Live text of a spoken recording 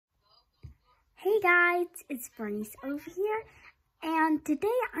Hey guys, it's Bernice over here, and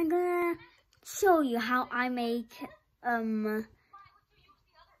today I'm gonna show you how I make a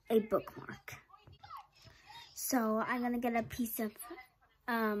bookmark. So I'm gonna get a piece of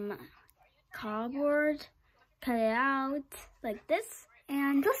cardboard, cut it out like this,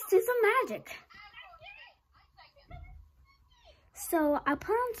 and let's do some magic. So I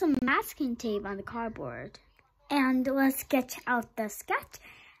put on some masking tape on the cardboard, and let's sketch out the sketch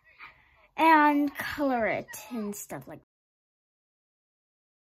and color it and stuff like that.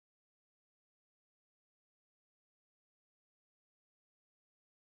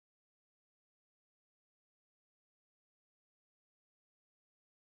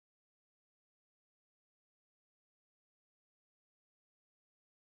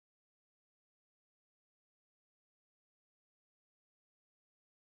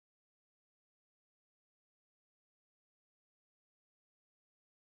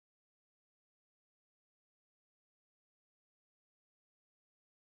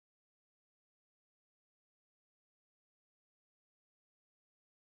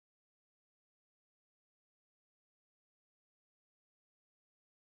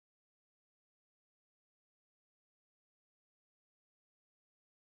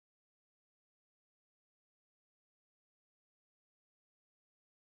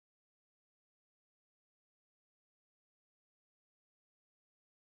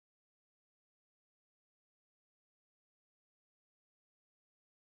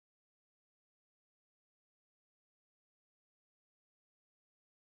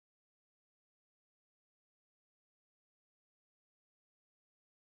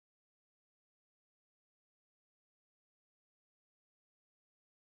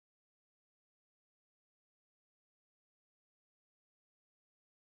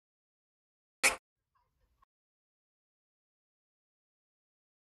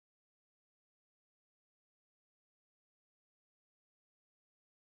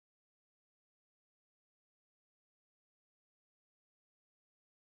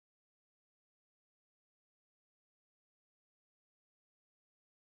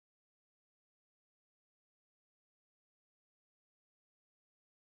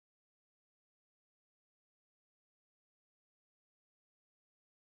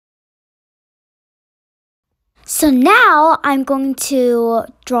 So now I'm going to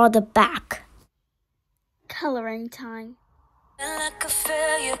draw the back. Coloring time. Like a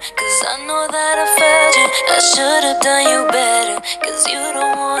failure, 'cause I know that I failed you. I should have done you better, 'cause you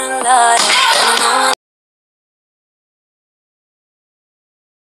don't wanna lie. I know.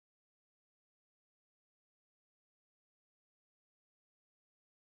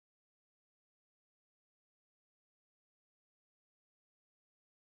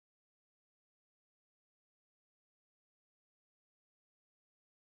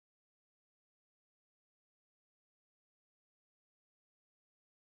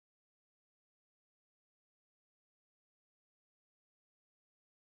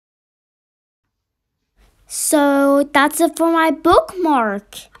 So that's it for my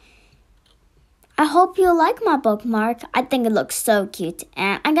bookmark. I hope you like my bookmark. I think it looks so cute,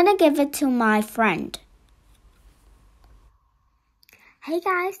 and I'm gonna give it to my friend. Hey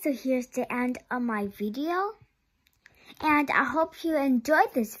guys, so here's the end of my video. And I hope you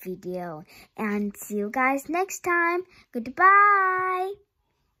enjoyed this video. And see you guys next time. Goodbye.